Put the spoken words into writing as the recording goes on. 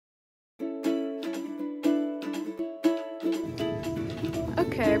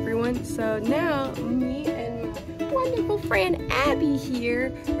Okay everyone, so now me and my wonderful friend Abby here,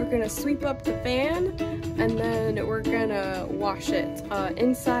 we're gonna sweep up the van and then we're gonna wash it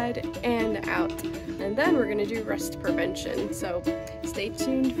inside and out. And then we're gonna do rust prevention, so stay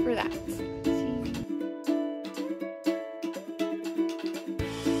tuned for that.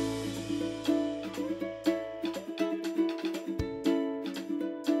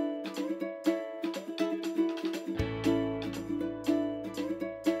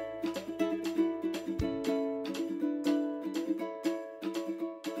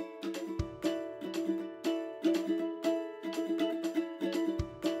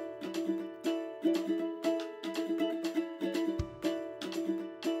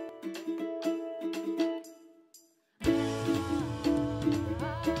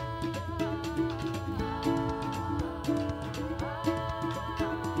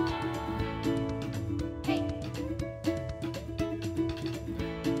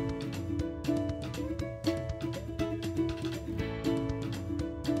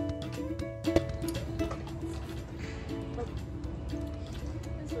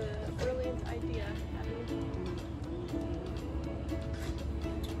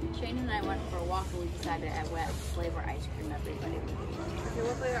 Shane and I went for a walk and we decided to add what flavor ice cream everybody would eat. Okay,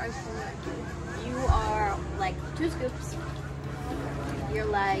 what flavor ice cream would I do? You are like 2 scoops. You're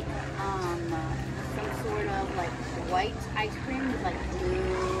like some sort of like white ice cream with like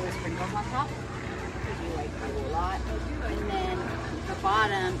blue sprinkles on top. Because you like blue a lot. And then the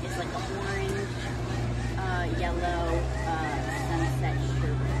bottom is like orange, yellow, sunset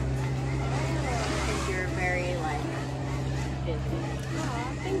sherbet. Because you're very like busy.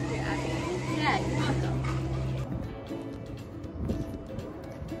 Aw, thank you, Abby. Yeah, you're welcome.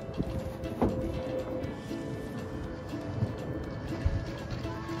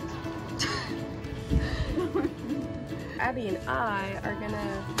 Abby and I are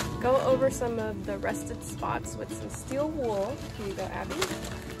gonna go over some of the rusted spots with some steel wool. Here you go, Abby.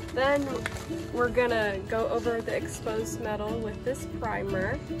 Then we're gonna go over the exposed metal with this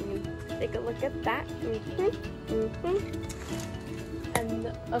primer. You can take a look at that.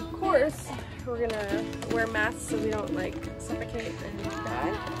 And of course, we're gonna wear masks so we don't like suffocate and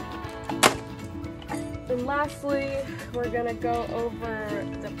die. And lastly, we're gonna go over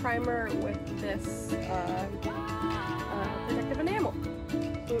the primer with this protective enamel.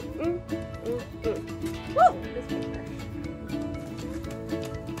 Woo! This paper.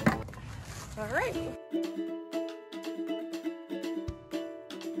 All right.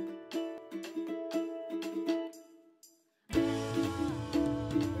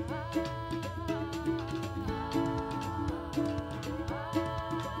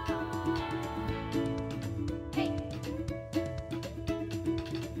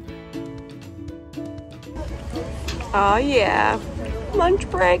 Oh yeah, lunch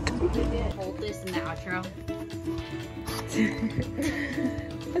break. Hold this in the outro.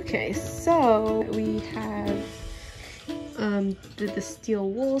 Okay, so we have did the steel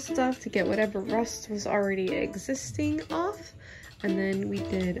wool stuff to get whatever rust was already existing off, and then we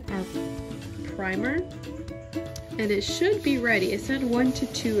did our primer, and it should be ready. It said 1 to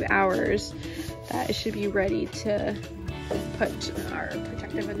 2 hours that it should be ready to put our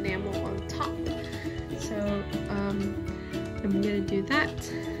protective enamel on top. So I'm gonna do that.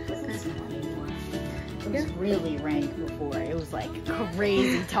 It was really rank before. It was like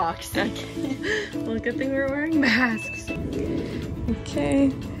crazy toxic. Well, good thing we're wearing masks.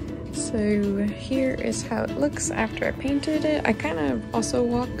 Okay, so here is how it looks after I painted it. I kind of also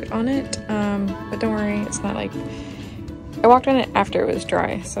walked on it, but don't worry, it's not like I walked on it after it was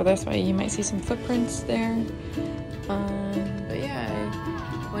dry, so that's why you might see some footprints there. But yeah,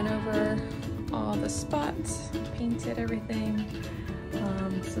 I went over all the spots, painted everything.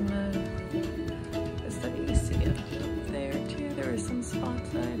 Some of the stuff you see up there too. There were some spots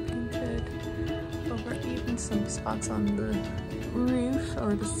that I painted over, even some spots on the roof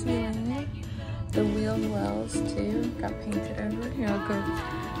or the ceiling. The wheel wells too got painted over. Here, I'll go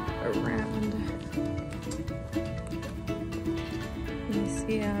around. You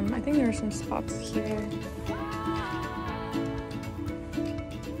see, I think there are some spots here.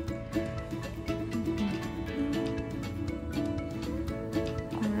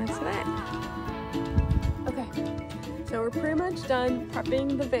 So we're pretty much done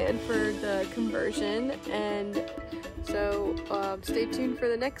prepping the van for the conversion, and so stay tuned for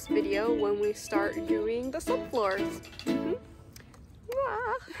the next video when we start doing the subfloors.